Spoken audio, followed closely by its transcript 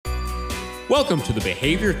Welcome to the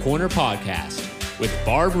Behavior Corner podcast with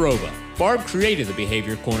Barb Roba. Barb created the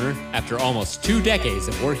Behavior Corner after almost 2 decades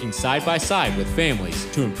of working side by side with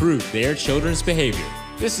families to improve their children's behavior.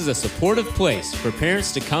 This is a supportive place for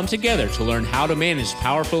parents to come together to learn how to manage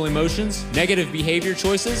powerful emotions, negative behavior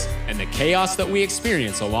choices, and the chaos that we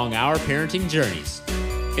experience along our parenting journeys.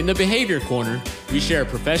 In the Behavior Corner, we share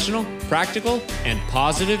professional, practical, and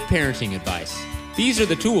positive parenting advice. These are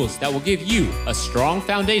the tools that will give you a strong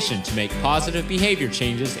foundation to make positive behavior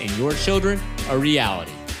changes in your children a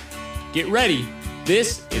reality. Get ready,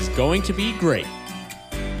 this is going to be great.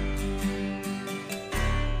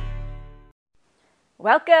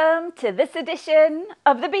 Welcome to this edition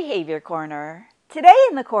of the Behavior Corner. Today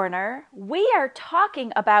in the corner, we are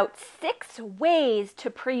talking about 6 ways to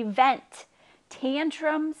prevent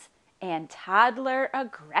tantrums and toddler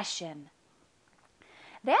aggression.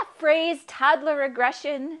 That phrase, toddler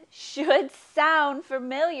aggression, should sound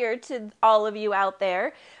familiar to all of you out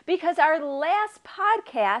there because our last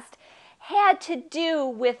podcast had to do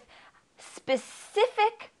with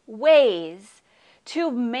specific ways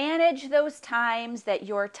to manage those times that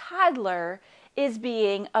your toddler is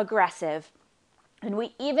being aggressive. And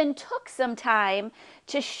we even took some time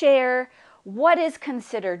to share what is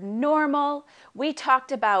considered normal. We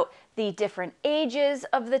talked about the different ages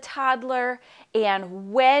of the toddler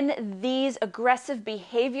and when these aggressive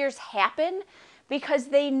behaviors happen because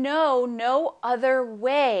they know no other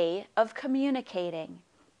way of communicating.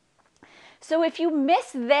 So if you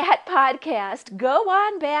missed that podcast, go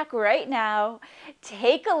on back right now,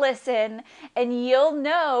 take a listen, and you'll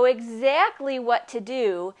know exactly what to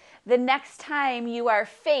do the next time you are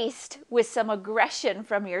faced with some aggression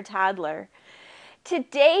from your toddler.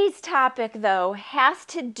 Today's topic, though, has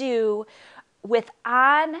to do with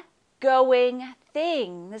ongoing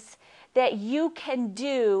things that you can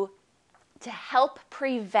do to help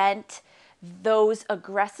prevent those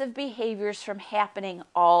aggressive behaviors from happening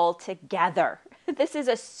altogether. This is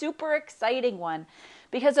a super exciting one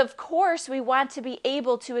because, of course, we want to be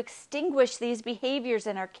able to extinguish these behaviors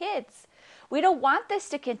in our kids. We don't want this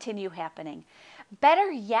to continue happening.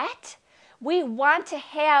 Better yet, we want to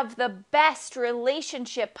have the best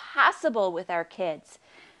relationship possible with our kids.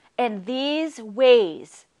 And these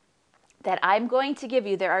ways that I'm going to give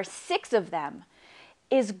you, there are 6 of them,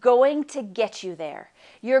 is going to get you there.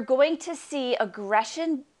 You're going to see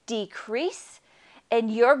aggression decrease,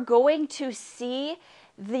 and you're going to see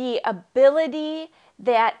the ability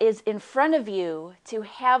that is in front of you to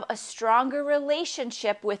have a stronger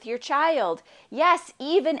relationship with your child. Yes,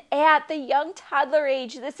 even at the young toddler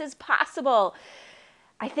age, this is possible.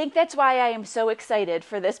 I think that's why I am so excited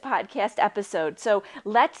for this podcast episode. So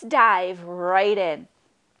let's dive right in.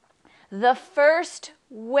 The first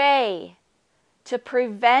way to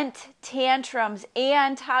prevent tantrums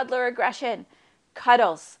and toddler aggression: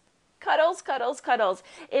 cuddles. Cuddles, cuddles, cuddles.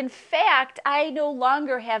 In fact, I no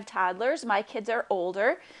longer have toddlers. My kids are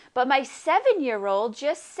older, but my 7-year-old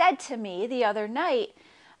just said to me the other night,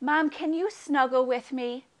 "Mom, can you snuggle with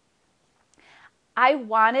me?" I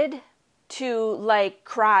wanted to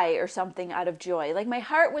cry or something out of joy. My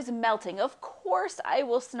heart was melting. Of course I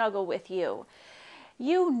will snuggle with you.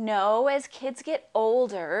 You know, as kids get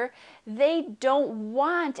older, they don't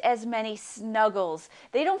want as many snuggles.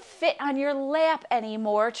 They don't fit on your lap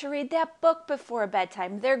anymore to read that book before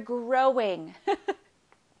bedtime. They're growing.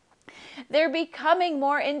 They're becoming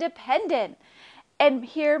more independent. And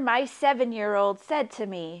here my 7-year-old said to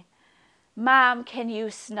me, "Mom, can you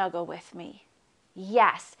snuggle with me?"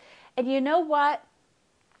 Yes. And you know what?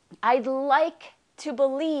 I'd like to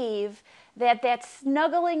believe that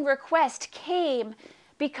snuggling request came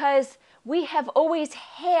because we have always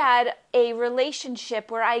had a relationship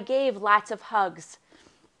where I gave lots of hugs.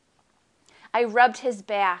 I rubbed his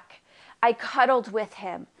back. I cuddled with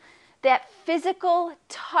him. That physical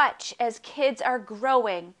touch as kids are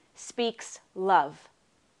growing speaks love.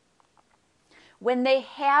 When they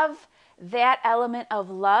have that element of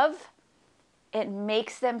love, it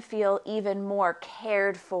makes them feel even more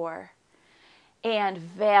cared for and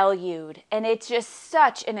valued. And it's just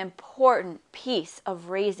such an important piece of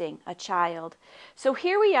raising a child. So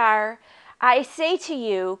here we are. I say to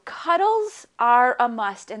you, cuddles are a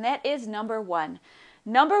must, and that is number 1.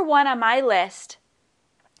 Number 1 on my list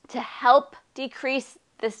to help decrease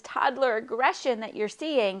this toddler aggression that you're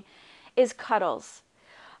seeing is cuddles.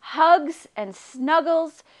 Hugs and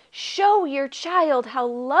snuggles show your child how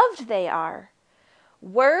loved they are.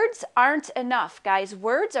 Words aren't enough, guys.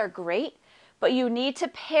 Words are great, but you need to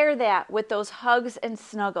pair that with those hugs and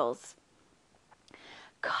snuggles.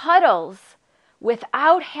 Cuddles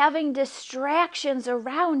without having distractions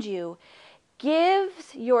around you Give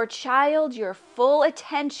your child your full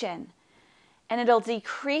attention, and it'll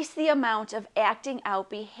decrease the amount of acting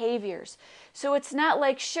out behaviors. So it's not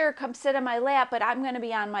like, sure, come sit on my lap, but I'm going to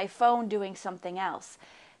be on my phone doing something else.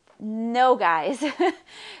 No, guys.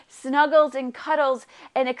 Snuggles and cuddles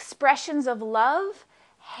and expressions of love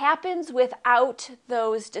happens without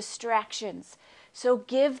those distractions. So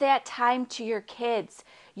give that time to your kids.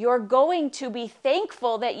 You're going to be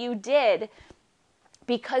thankful that you did,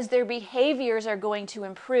 because their behaviors are going to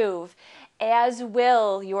improve, as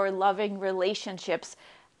will your loving relationships.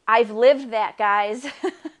 I've lived that, guys.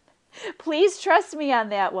 Please trust me on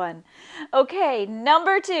that one. Okay,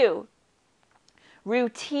 number 2,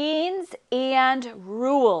 routines and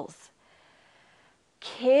rules.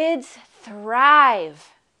 Kids thrive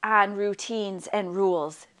on routines and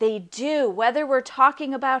rules. They do. Whether we're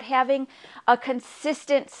talking about having a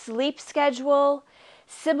consistent sleep schedule,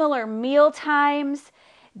 similar meal times,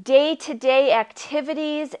 day-to-day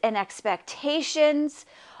activities and expectations,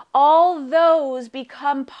 all those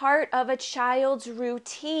become part of a child's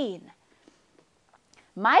routine.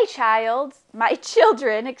 My children,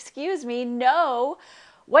 know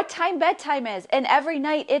what time bedtime is, and every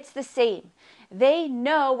night it's the same. They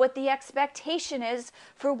know what the expectation is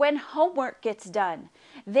for when homework gets done.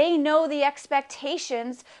 They know the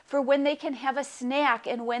expectations for when they can have a snack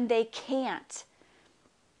and when they can't.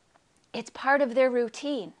 It's part of their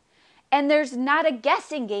routine. And there's not a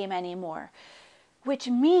guessing game anymore, which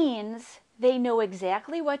means they know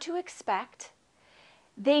exactly what to expect.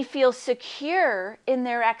 They feel secure in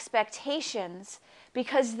their expectations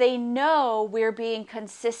because they know we're being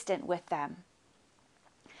consistent with them.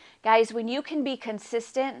 Guys, when you can be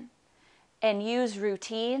consistent and use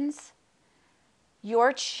routines,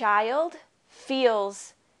 your child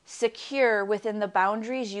feels secure within the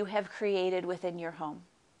boundaries you have created within your home.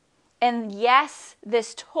 And yes,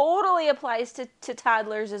 this totally applies to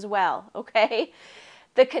toddlers as well, okay?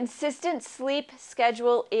 The consistent sleep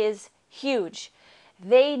schedule is huge.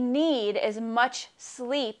 They need as much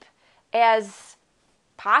sleep as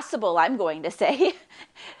possible, I'm going to say.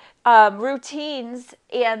 Routines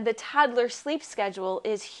and the toddler sleep schedule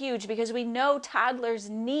is huge because we know toddlers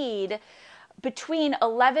need between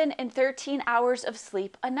 11 and 13 hours of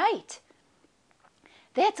sleep a night.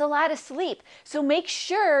 That's a lot of sleep. So make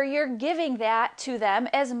sure you're giving that to them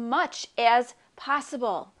as much as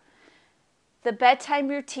possible. The bedtime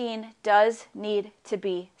routine does need to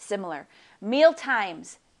be similar. Meal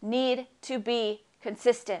times need to be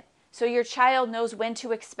consistent so your child knows when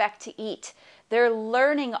to expect to eat. They're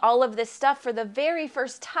learning all of this stuff for the very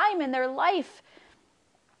first time in their life.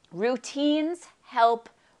 Routines help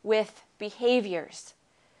with behaviors.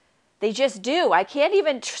 They just do. I can't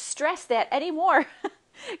even stress that anymore.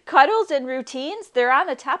 Cuddles and routines, they're on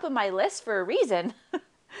the top of my list for a reason.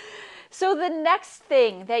 So the next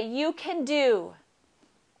thing that you can do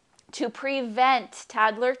to prevent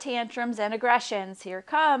toddler tantrums and aggressions, here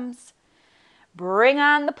comes. Bring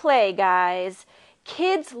on the play, guys.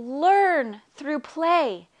 Kids learn through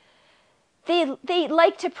play. They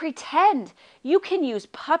like to pretend. You can use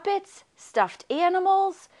puppets, stuffed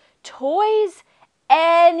animals, toys,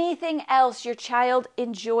 anything else your child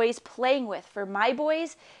enjoys playing with. For my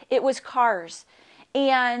boys, it was cars.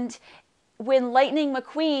 And when Lightning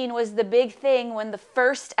McQueen was the big thing, when the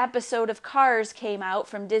first episode of Cars came out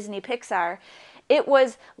from Disney Pixar, it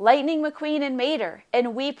was Lightning McQueen and Mater,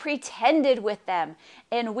 and we pretended with them,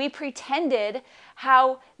 and we pretended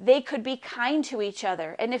how they could be kind to each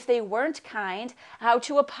other, and if they weren't kind, how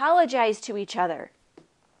to apologize to each other.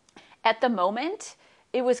 At the moment,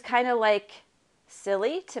 it was kind of like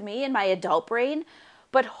silly to me in my adult brain,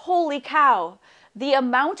 but holy cow, the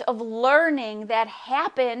amount of learning that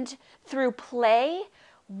happened through play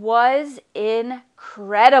was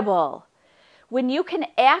incredible. When you can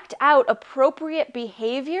act out appropriate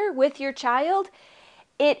behavior with your child,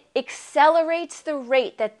 it accelerates the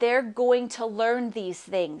rate that they're going to learn these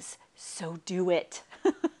things. So do it.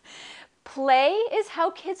 Play is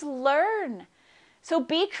how kids learn. So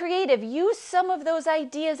be creative. Use some of those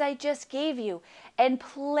ideas I just gave you and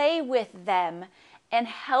play with them and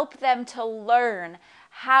help them to learn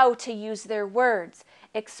how to use their words,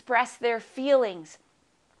 express their feelings,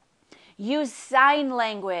 use sign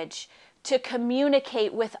language to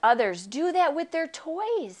communicate with others. Do that with their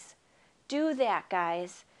toys. Do that,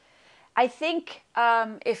 guys. I think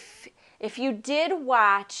if you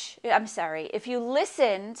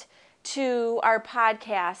listened to our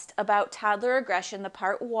podcast about toddler aggression, the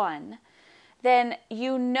part 1, then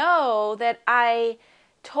you know that I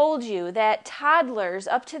told you that toddlers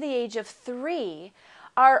up to the age of 3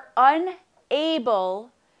 are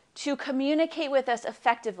unable to communicate with us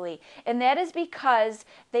effectively. And that is because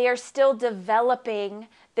they are still developing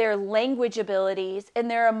their language abilities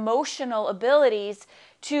and their emotional abilities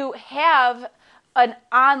to have an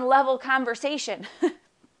on-level conversation.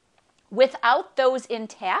 Without those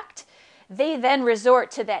intact, they then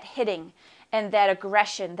resort to that hitting and that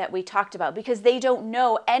aggression that we talked about because they don't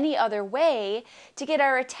know any other way to get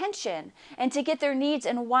our attention and to get their needs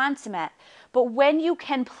and wants met. But when you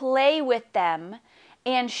can play with them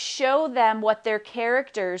and show them what their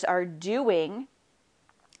characters are doing,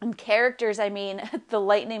 and characters, I mean the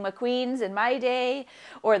Lightning McQueens in my day,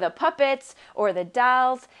 or the puppets, or the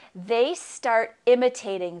dolls, they start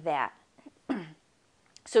imitating that.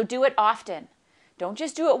 So do it often. Don't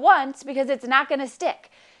just do it once because it's not going to stick.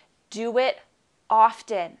 Do it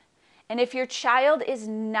often. And if your child is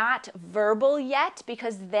not verbal yet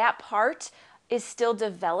because that part is still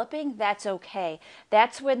developing, that's okay.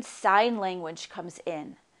 That's when sign language comes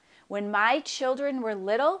in. When my children were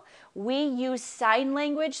little, we used sign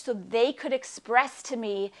language so they could express to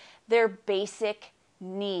me their basic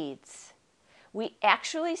needs. We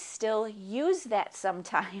actually still use that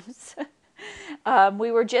sometimes. We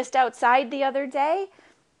were just outside the other day,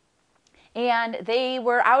 and they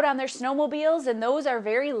were out on their snowmobiles, and those are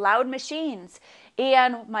very loud machines.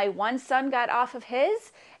 And my one son got off of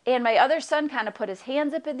his, and my other son kind of put his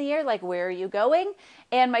hands up in the air like, where are you going?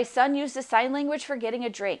 And my son used the sign language for getting a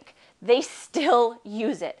drink. They still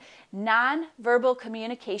use it. Nonverbal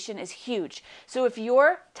communication is huge. So if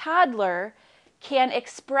your toddler can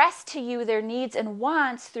express to you their needs and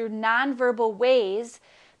wants through nonverbal ways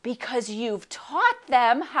because you've taught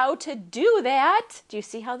them how to do that, do you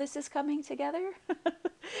see how this is coming together?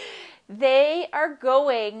 They are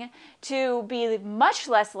going to be much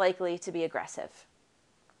less likely to be aggressive.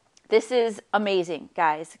 This is amazing,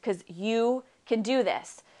 guys, because you can do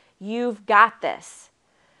this. You've got this.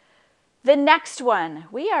 The next one,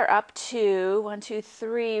 we are up to 1, 2,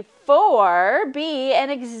 3, 4. Be an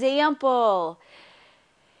example.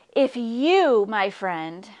 If you, my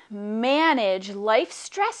friend, manage life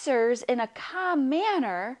stressors in a calm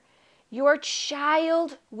manner, your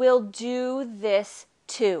child will do this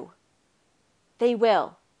too. They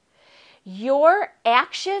will. Your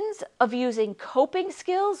actions of using coping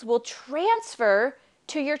skills will transfer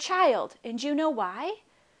to your child. And you know why?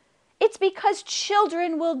 It's because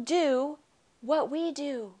children will do what we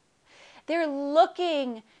do. They're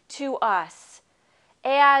looking to us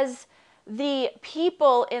as the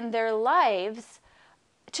people in their lives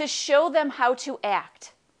to show them how to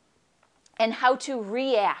act and how to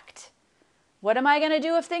react. What am I going to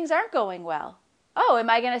do if things aren't going well? Oh, am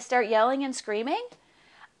I going to start yelling and screaming?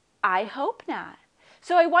 I hope not.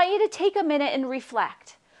 So I want you to take a minute and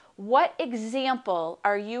reflect. What example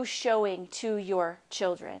are you showing to your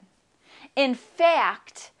children? In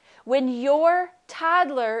fact, when your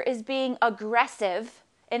toddler is being aggressive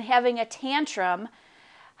and having a tantrum,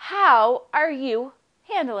 how are you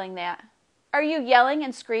handling that? Are you yelling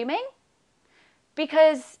and screaming?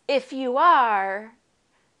 Because if you are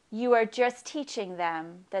just teaching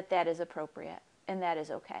them that that is appropriate and that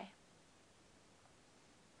is okay.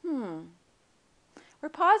 We're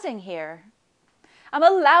pausing here. I'm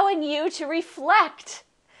allowing you to reflect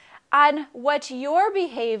on what your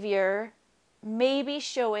behavior may be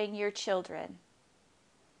showing your children.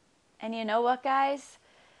 And you know what, guys?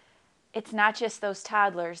 It's not just those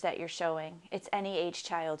toddlers that you're showing. It's any age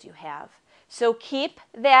child you have. So keep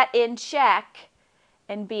that in check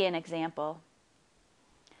and be an example.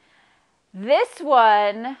 This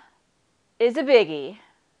one is a biggie.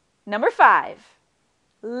 Number 5,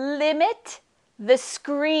 limit the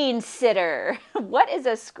screen sitter. What is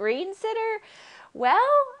a screen sitter? Well,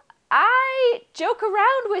 I joke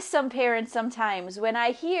around with some parents sometimes when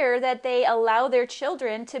I hear that they allow their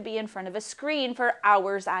children to be in front of a screen for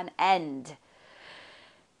hours on end.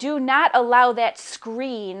 Do not allow that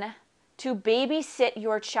screen to babysit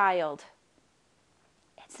your child.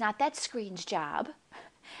 It's not that screen's job.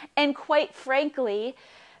 And quite frankly,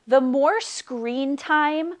 the more screen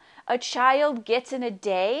time a child gets in a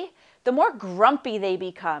day, the more grumpy they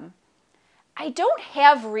become. I don't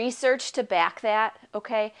have research to back that,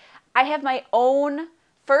 okay? I have my own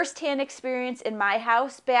firsthand experience in my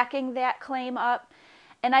house backing that claim up.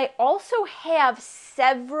 And I also have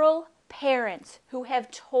several parents who have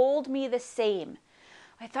told me the same.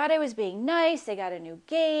 I thought I was being nice. They got a new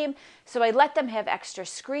game, so I let them have extra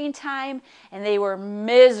screen time, and they were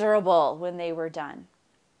miserable when they were done.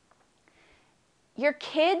 Your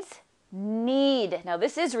kids need, now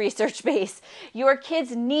this is research-based, your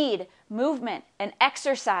kids need movement and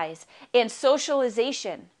exercise and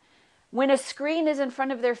socialization. When a screen is in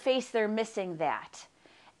front of their face, they're missing that.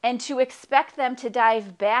 and to expect them to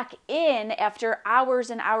dive back in after hours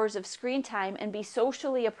and hours of screen time and be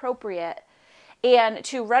socially appropriate and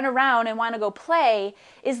to run around and want to go play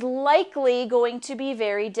is likely going to be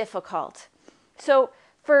very difficult. So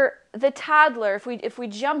for the toddler, if we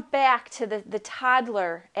jump back to the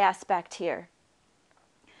toddler aspect here,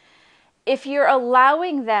 if you're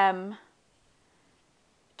allowing them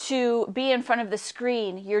to be in front of the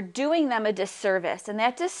screen, you're doing them a disservice. And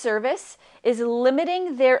that disservice is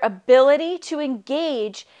limiting their ability to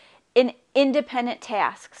engage in independent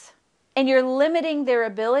tasks. And you're limiting their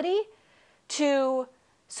ability to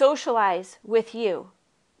socialize with you.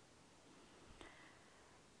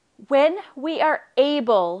 When we are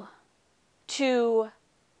able to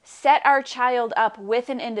set our child up with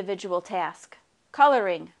an individual task,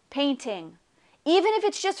 coloring, painting, even if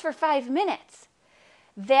it's just for 5 minutes,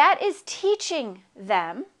 that is teaching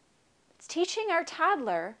them, it's teaching our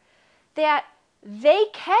toddler that they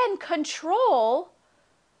can control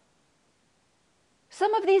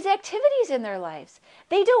some of these activities in their lives.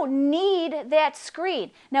 They don't need that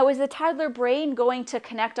screen. Now, is the toddler brain going to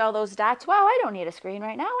connect all those dots? Wow, I don't need a screen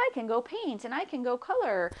right now. I can go paint and I can go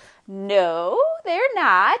color. No, they're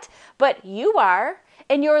not, but you are.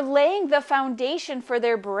 And you're laying the foundation for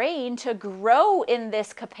their brain to grow in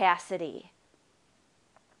this capacity.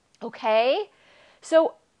 Okay?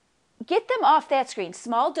 So get them off that screen.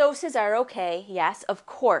 Small doses are okay, yes, of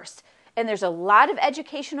course. And there's a lot of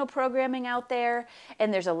educational programming out there,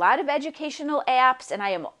 and there's a lot of educational apps, and I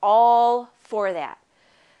am all for that.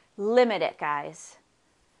 Limit it, guys.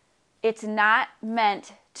 It's not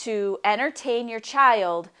meant to entertain your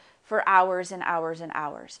child for hours and hours and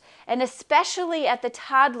hours. And especially at the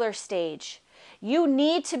toddler stage, you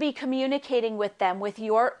need to be communicating with them with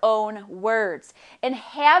your own words and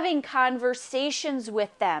having conversations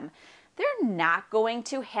with them. They're not going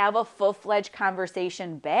to have a full-fledged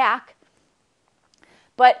conversation back.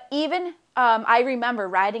 But even I remember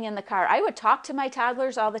riding in the car, I would talk to my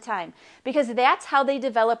toddlers all the time because that's how they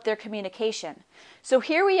develop their communication. So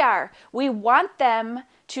here we are. We want them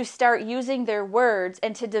to start using their words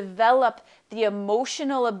and to develop the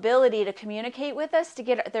emotional ability to communicate with us, to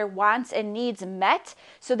get their wants and needs met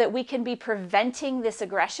so that we can be preventing this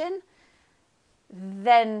aggression.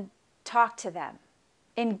 Then talk to them,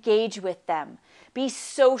 engage with them, be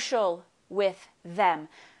social with them.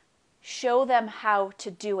 Show them how to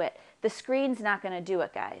do it. The screen's not going to do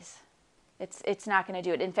it, guys. It's not going to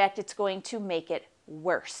do it. In fact, it's going to make it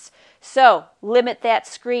worse. So limit that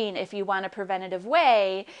screen if you want a preventative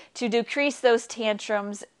way to decrease those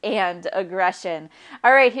tantrums and aggression.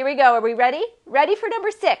 All right, here we go. Are we ready? Ready for number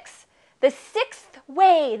 6. The 6th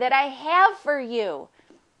way that I have for you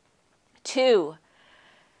to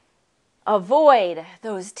avoid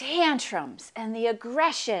those tantrums and the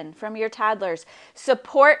aggression from your toddlers.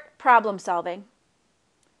 Support problem solving.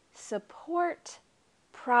 Support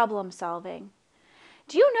problem solving.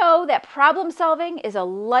 Do you know that problem solving is a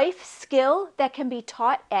life skill that can be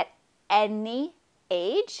taught at any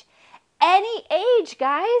age? Any age,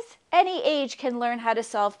 guys. Any age can learn how to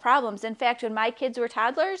solve problems. In fact, when my kids were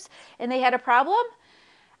toddlers and they had a problem,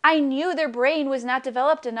 I knew their brain was not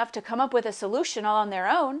developed enough to come up with a solution all on their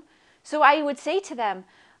own. So I would say to them,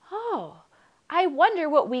 oh, I wonder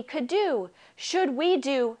what we could do. Should we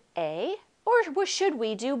do A or should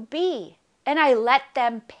we do B? And I let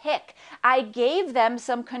them pick. I gave them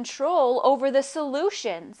some control over the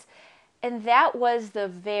solutions. And that was the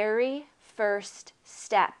very first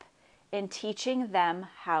step in teaching them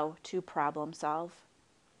how to problem solve.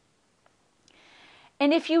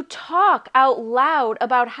 And if you talk out loud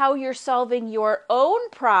about how you're solving your own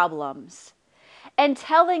problems, and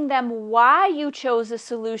telling them why you chose the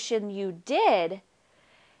solution you did,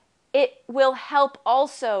 it will help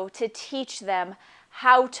also to teach them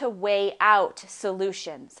how to weigh out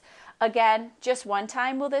solutions. Again, just one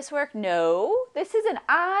time will this work? No, this is an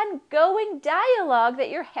ongoing dialogue that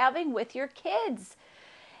you're having with your kids.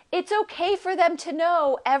 It's okay for them to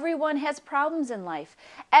know everyone has problems in life.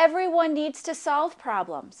 Everyone needs to solve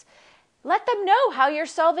problems. Let them know how you're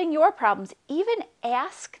solving your problems. Even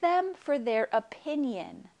ask them for their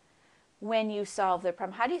opinion when you solve their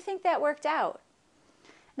problem. How do you think that worked out?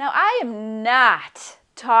 Now, I am not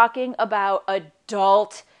talking about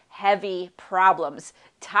adult-heavy problems.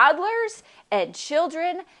 Toddlers and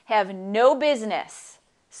children have no business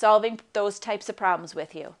solving those types of problems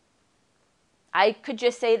with you. I could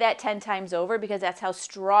just say that 10 times over because that's how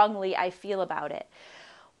strongly I feel about it.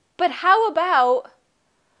 But how about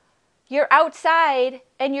you're outside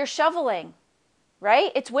and you're shoveling,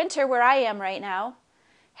 right? It's winter where I am right now.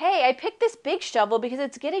 Hey, I picked this big shovel because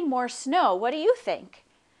it's getting more snow. What do you think?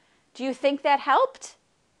 Do you think that helped?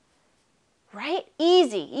 right?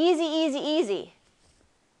 Easy, easy, easy, easy.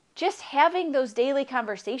 Just having those daily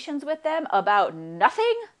conversations with them about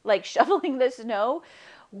nothing, like shoveling the snow,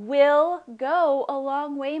 will go a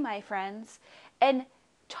long way, my friends. And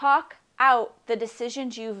talk out the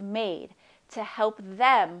decisions you've made to help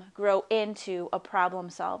them grow into a problem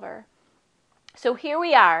solver. So here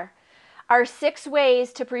we are, our 6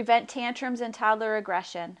 ways to prevent tantrums and toddler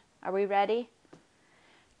aggression. Are we ready?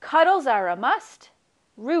 Cuddles are a must.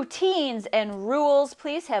 Routines and rules,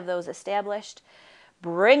 please have those established.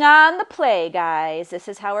 Bring on the play, guys. This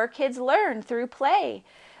is how our kids learn, through play.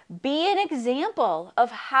 Be an example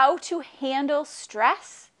of how to handle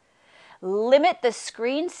stress. Limit the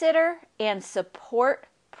screen sitter and support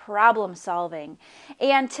problem solving.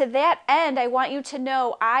 And to that end, I want you to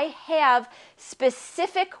know I have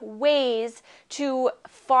specific ways to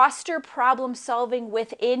foster problem solving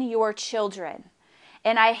within your children.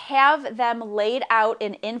 And I have them laid out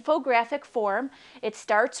in infographic form. It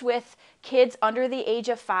starts with kids under the age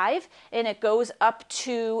of 5 and it goes up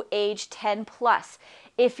to age 10 plus.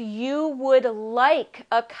 If you would like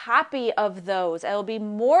a copy of those, I will be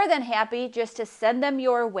more than happy just to send them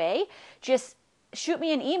your way. Just shoot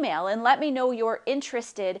me an email and let me know you're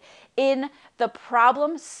interested in the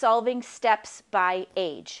problem solving steps by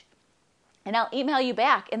age. And I'll email you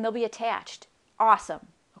back and they'll be attached. Awesome.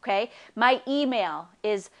 Okay, my email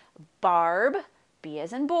is Barb, B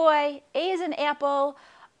as in boy, A as in apple,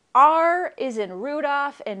 R is in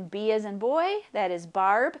Rudolph, and B as in boy, that is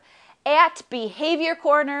Barb, at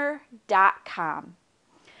behaviorcorner.com.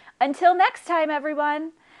 Until next time,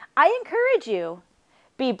 everyone, I encourage you,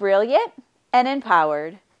 be brilliant and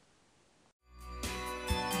empowered.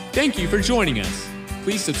 Thank you for joining us.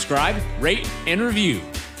 Please subscribe, rate, and review.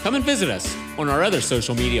 Come and visit us on our other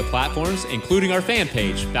social media platforms, including our fan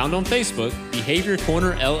page found on Facebook, Behavior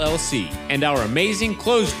Corner LLC, and our amazing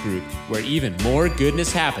closed group where even more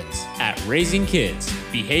goodness happens at Raising Kids,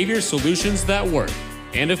 Behavior Solutions That Work.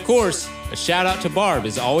 And of course, a shout out to Barb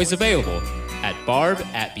is always available at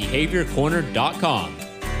barb@behaviorcorner.com.